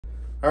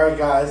All right,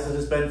 guys, it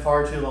has been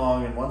far too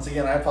long, and once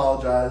again, I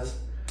apologize.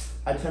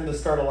 I tend to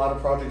start a lot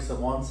of projects at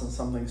once, and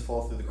some things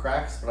fall through the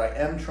cracks, but I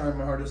am trying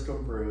my hardest to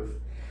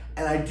improve.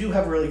 And I do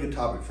have a really good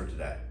topic for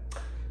today.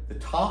 The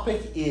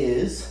topic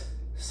is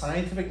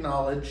scientific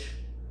knowledge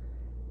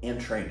and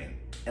training,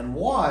 and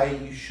why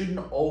you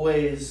shouldn't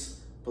always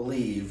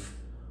believe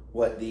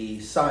what the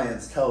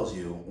science tells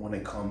you when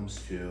it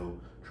comes to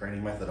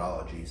training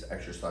methodologies,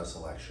 exercise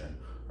selection,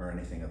 or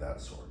anything of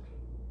that sort.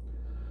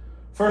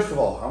 First of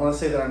all, I want to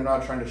say that I'm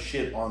not trying to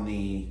shit on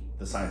the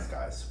science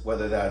guys,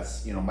 whether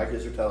that's, Mike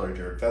Isertel or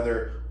Jared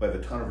Feather, who I have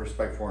a ton of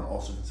respect for and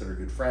also consider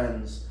good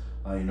friends.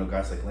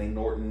 Guys like Lane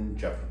Norton,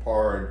 Jeff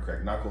Napard,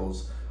 Craig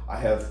Knuckles. I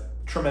have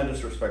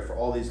tremendous respect for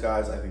all these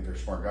guys. I think they're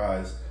smart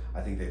guys.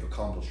 I think they've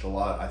accomplished a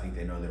lot. I think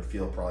they know their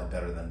field probably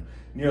better than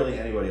nearly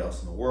anybody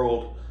else in the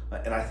world.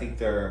 And I think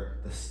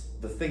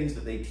the things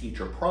that they teach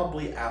are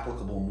probably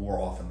applicable more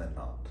often than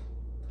not.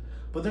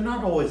 But they're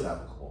not always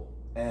applicable.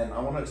 And I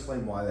want to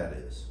explain why that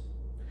is.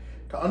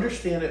 To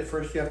understand it,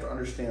 first you have to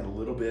understand a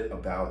little bit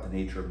about the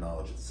nature of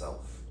knowledge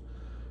itself.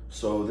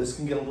 So this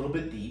can get a little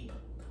bit deep,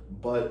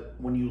 but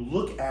when you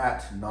look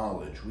at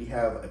knowledge, we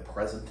have a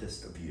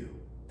presentist view.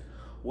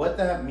 What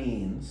that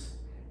means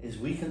is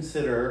we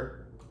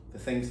consider the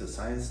things that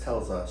science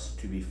tells us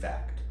to be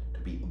fact, to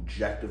be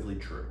objectively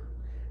true.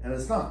 And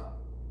it's not.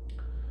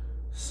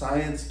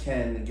 Science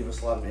can give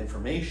us a lot of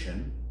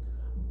information,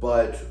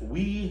 but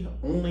we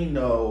only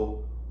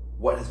know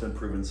what has been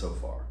proven so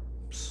far.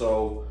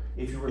 So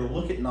if you were to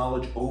look at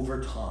knowledge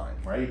over time,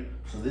 right?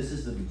 So this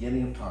is the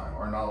beginning of time.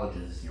 Our knowledge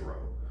is zero.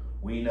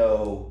 We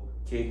know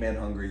caveman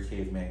hungry,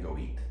 caveman go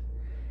eat.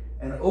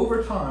 And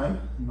over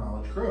time,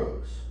 knowledge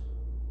grows,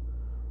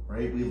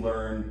 right? We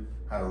learn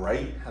how to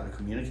write, how to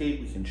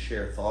communicate. We can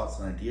share thoughts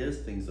and ideas,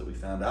 things that we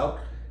found out,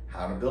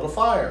 how to build a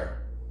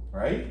fire,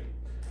 right?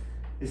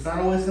 It's not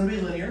always going to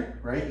be linear,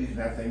 right? You can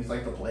have things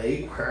like the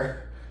plague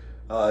where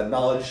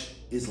knowledge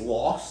is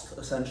lost,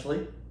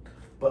 essentially.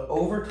 But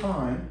over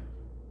time,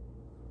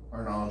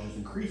 our knowledge is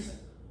increasing.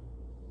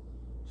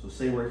 So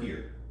say we're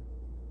here.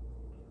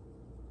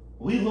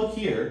 We look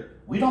here,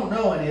 we don't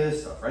know any of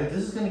this stuff, right?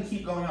 This is going to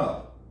keep going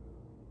up,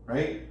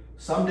 right?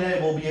 Someday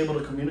we'll be able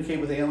to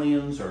communicate with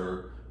aliens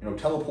or,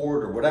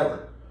 teleport or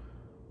whatever.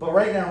 But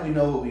right now we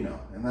know what we know,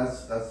 and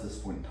that's this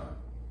point in time.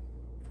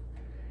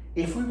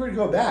 If we were to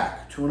go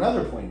back to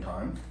another point in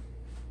time,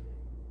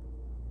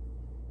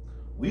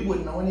 we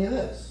wouldn't know any of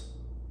this,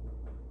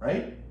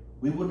 right?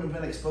 We wouldn't have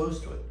been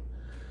exposed to it.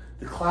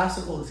 The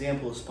classical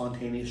example is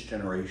spontaneous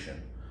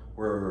generation,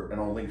 and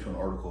I'll link to an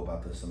article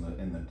about this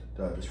in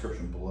the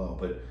description below,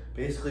 but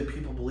basically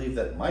people believe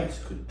that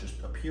mice could just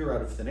appear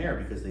out of thin air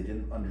because they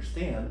didn't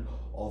understand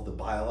all of the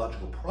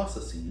biological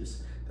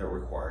processes that were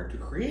required to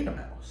create a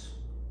mouse.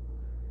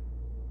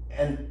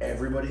 And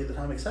everybody at the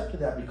time accepted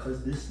that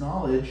because this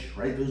knowledge,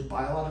 right, those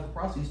biological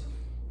processes,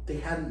 they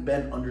hadn't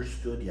been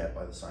understood yet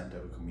by the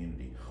scientific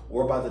community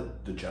or by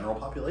the general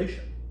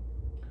population.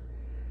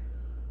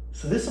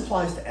 So this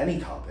applies to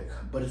any topic,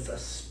 but it's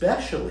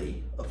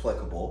especially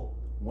applicable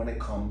when it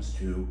comes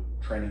to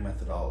training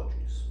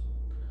methodologies.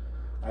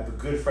 I have a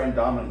good friend,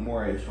 Dominic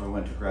Moraes, who I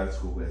went to grad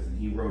school with, and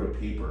he wrote a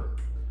paper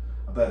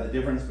about the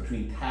difference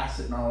between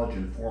tacit knowledge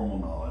and formal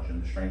knowledge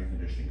in the strength and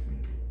conditioning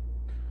community.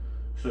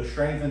 So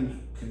strength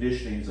and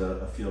conditioning is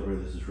a field where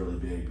this is really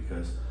big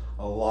because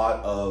a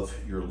lot of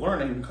your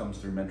learning comes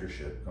through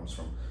mentorship, comes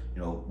from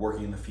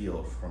working in the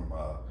field, from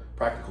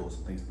practicals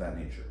and things of that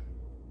nature.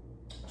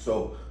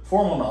 So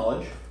formal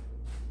knowledge,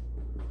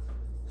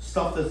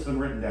 stuff that's been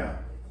written down.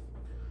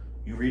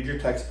 You read your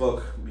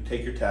textbook, you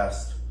take your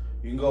test,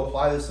 you can go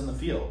apply this in the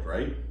field,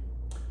 right?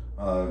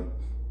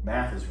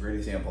 Math is a great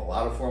example, a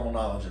lot of formal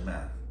knowledge in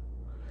math.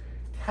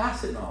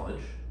 Tacit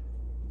knowledge,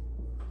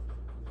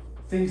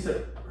 things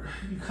that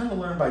you kind of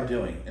learn by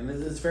doing, and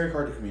it's very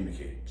hard to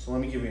communicate. So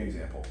let me give you an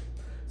example.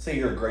 Say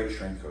you're a great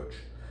strength coach.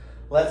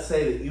 Let's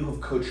say that you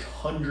have coached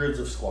hundreds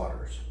of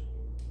squatters,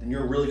 and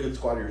you're a really good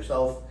squatter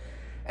yourself,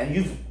 and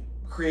you've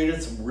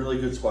created some really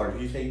good squatters.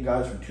 You've taken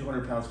guys from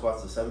 200-pound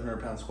squats to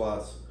 700-pound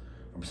squats,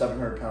 from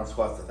 700-pound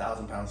squats to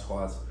 1,000-pound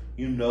squats.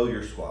 You know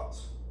your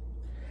squats.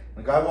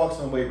 And a guy walks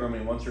in the weight room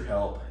and he wants your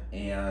help,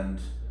 and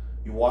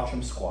you watch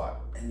him squat.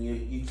 And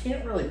you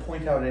can't really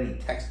point out any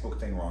textbook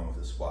thing wrong with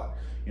his squat.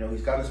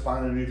 He's got his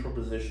spine in a neutral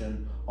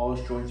position, all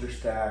his joints are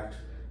stacked,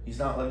 he's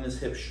not letting his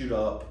hips shoot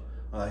up,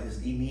 his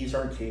knees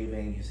aren't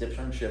caving, his hips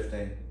aren't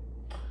shifting.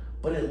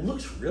 But it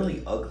looks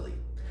really ugly.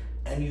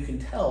 And you can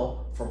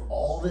tell from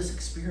all this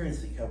experience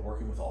that you have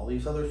working with all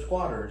these other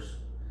squatters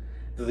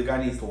that the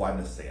guy needs to widen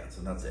his stance,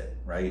 and that's it,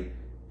 right?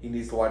 He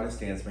needs to widen his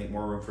stance, make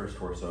more room for his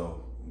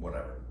torso,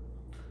 whatever.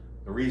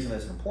 The reason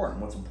it's important,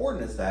 what's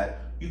important is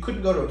that you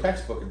couldn't go to a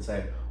textbook and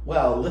say,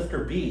 well,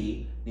 lifter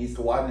B needs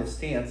to widen his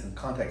stance in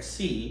context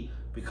C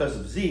because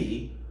of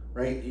Z,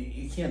 right?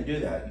 You can't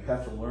do that. You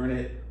have to learn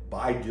it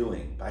by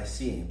doing, by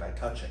seeing, by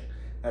touching.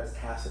 That's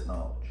tacit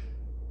knowledge.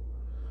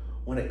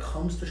 When it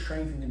comes to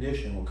strength and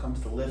conditioning, when it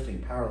comes to lifting,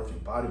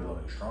 powerlifting,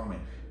 bodybuilding, strongman,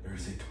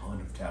 there's a ton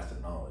of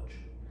tacit knowledge.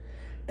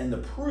 And the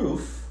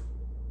proof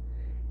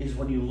is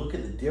when you look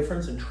at the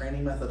difference in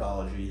training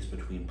methodologies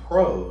between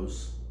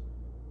pros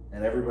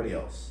and everybody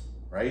else,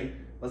 right?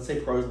 Let's say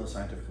pros in the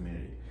scientific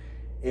community.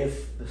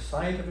 If the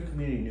scientific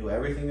community knew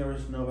everything there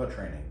was to know about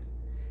training,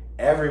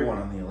 everyone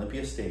on the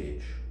Olympia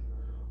stage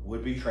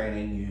would be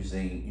training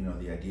using,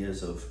 the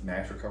ideas of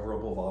max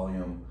recoverable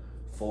volume,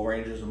 full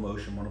ranges of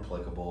motion when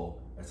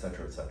applicable,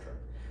 etc., etc.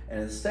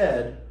 And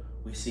instead,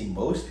 we see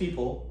most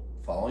people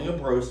following a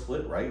bro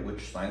split, right,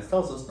 which science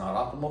tells us not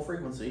optimal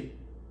frequency,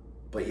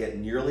 but yet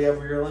nearly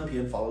every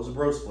Olympian follows a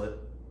bro split.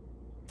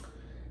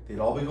 They'd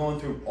all be going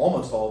through,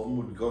 almost all of them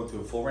would be going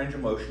through a full range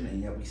of motion,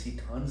 and yet we see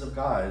tons of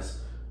guys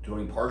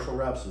doing partial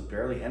reps with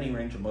barely any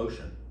range of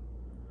motion,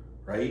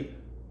 right?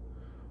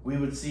 We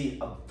would see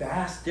a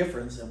vast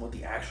difference in what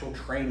the actual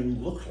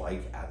training looked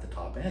like at the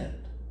top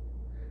end.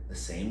 The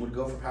same would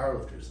go for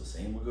powerlifters, the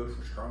same would go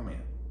for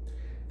strongman.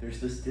 There's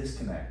this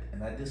disconnect,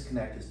 and that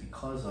disconnect is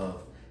because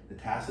of the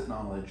tacit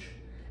knowledge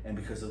and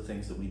because of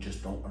things that we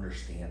just don't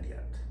understand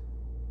yet.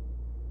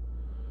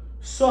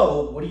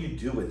 So what do you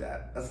do with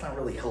that? That's not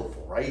really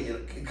helpful, right?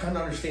 It kind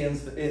of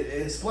understands,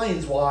 it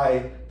explains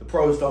why the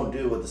pros don't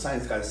do what the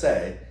science guys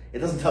say. It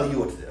doesn't tell you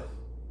what to do.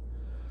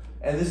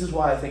 And this is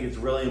why I think it's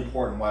really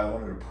important, why I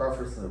wanted to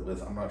preface it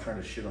with, I'm not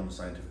trying to shit on the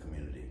scientific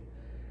community.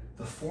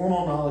 The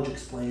formal knowledge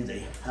explains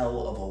a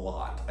hell of a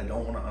lot. I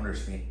don't want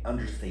to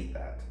understate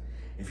that.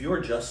 If you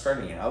are just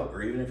starting out,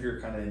 or even if you're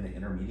kind of in the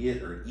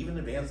intermediate or even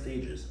advanced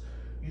stages,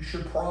 you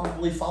should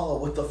probably follow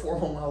what the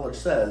formal knowledge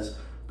says,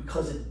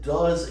 because it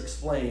does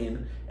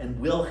explain and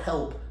will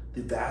help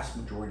the vast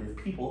majority of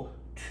people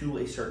to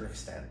a certain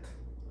extent.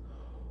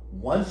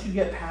 Once you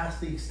get past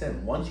the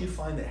extent, once you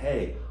find that,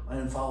 hey, I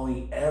am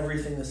following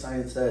everything the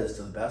science says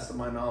to the best of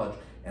my knowledge,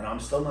 and I'm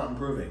still not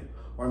improving,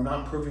 or I'm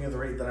not improving at the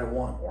rate that I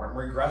want, or I'm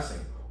regressing,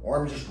 or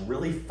I'm just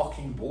really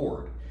fucking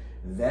bored,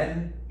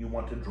 then you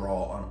want to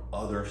draw on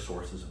other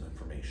sources of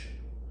information.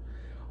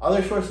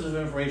 Other sources of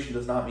information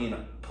does not mean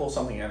pull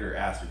something out of your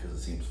ass because it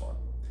seems fun.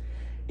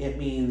 It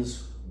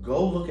means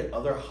go look at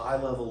other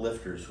high-level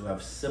lifters who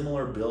have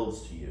similar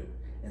builds to you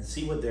and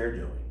see what they're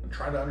doing and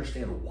try to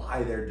understand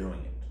why they're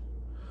doing it.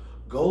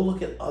 Go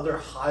look at other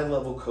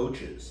high-level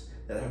coaches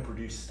that have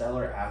produced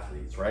stellar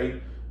athletes,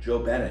 right? Joe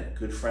Bennett,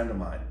 good friend of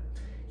mine.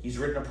 He's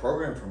written a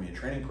program for me, a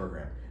training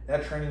program.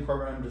 That training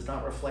program does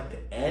not reflect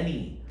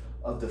any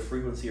of the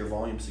frequency or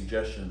volume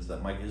suggestions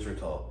that Mike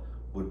Israetel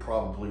would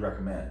probably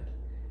recommend.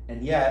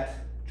 And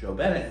yet, Joe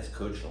Bennett has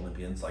coached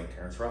Olympians like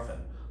Terrence Ruffin,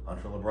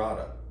 Hunter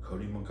Labrada,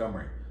 Cody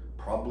Montgomery,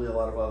 probably a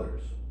lot of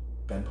others,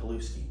 Ben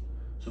Paluski.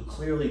 So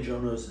clearly Joe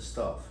knows his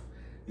stuff.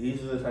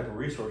 These are the type of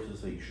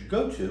resources that you should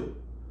go to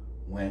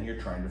when you're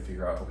trying to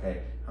figure out,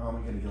 okay, how am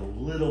I going to get a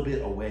little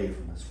bit away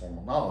from this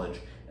formal knowledge,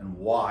 and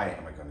why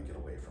am I going to get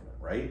away from it,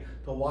 right?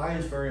 The why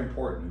is very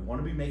important. You want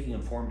to be making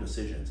informed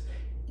decisions.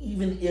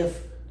 Even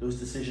if those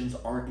decisions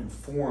aren't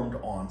informed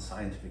on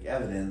scientific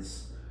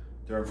evidence,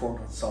 they're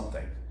informed on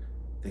something.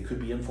 They could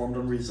be informed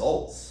on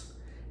results.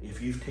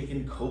 If you've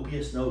taken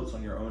copious notes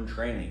on your own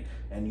training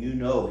and you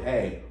know,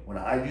 hey, when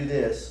I do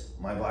this,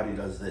 my body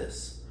does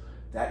this,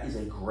 that is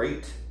a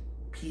great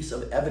piece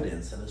of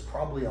evidence that is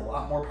probably a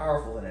lot more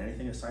powerful than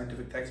anything a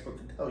scientific textbook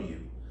can tell you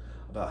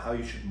about how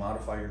you should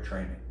modify your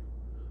training,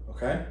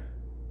 okay?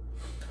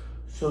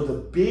 So the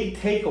big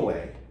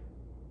takeaway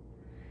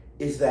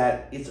is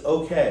that it's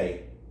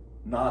okay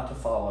not to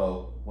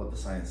follow what the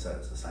science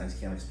says. The science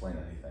can't explain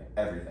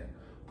everything.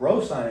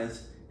 Bro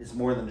science is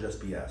more than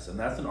just BS, and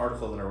that's an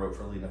article that I wrote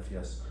for Elite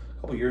FTS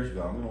a couple years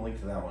ago. I'm going to link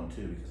to that one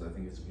too because I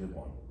think it's a good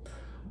one.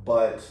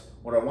 But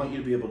what I want you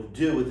to be able to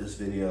do with this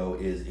video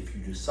is, if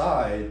you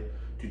decide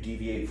to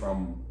deviate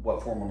from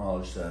what formal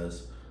knowledge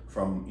says,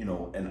 from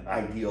an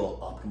ideal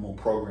optimal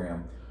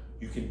program,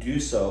 you can do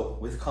so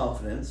with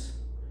confidence.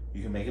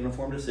 You can make an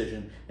informed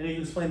decision, and you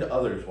can explain to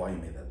others why you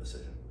made that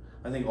decision.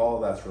 I think all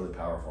of that's really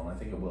powerful, and I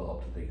think it will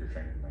help to take your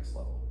training to the next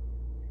level.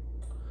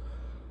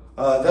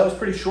 That was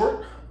pretty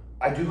short.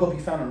 I do hope you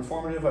found it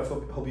informative. I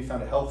hope you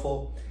found it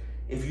helpful.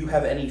 If you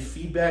have any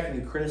feedback,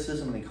 any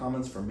criticism, any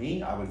comments for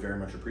me, I would very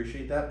much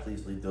appreciate that.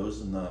 Please leave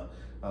those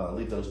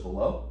leave those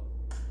below.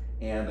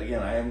 And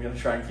again, I am going to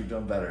try and keep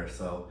doing better.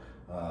 So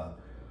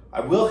I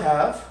will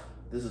have,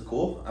 this is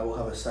cool, I will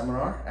have a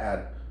seminar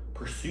at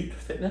Pursuit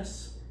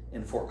Fitness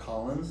in Fort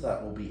Collins.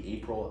 That will be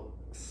April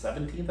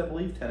 17th, I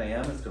believe, 10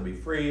 a.m. It's going to be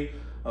free.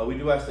 We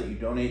do ask that you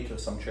donate to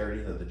some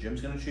charity that the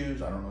gym's going to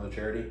choose. I don't know the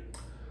charity.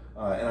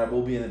 And I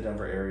will be in the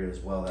Denver area as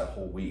well that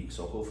whole week.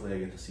 So hopefully I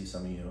get to see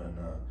some of you and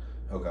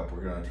hook up.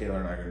 Taylor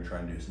and I are going to try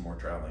and do some more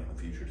traveling in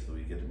the future so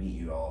we get to meet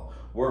you all.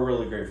 We're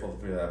really grateful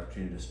for the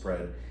opportunity to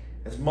spread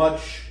as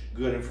much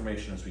good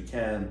information as we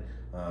can,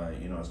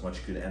 as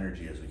much good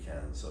energy as we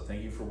can. So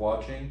thank you for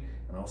watching,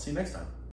 and I'll see you next time.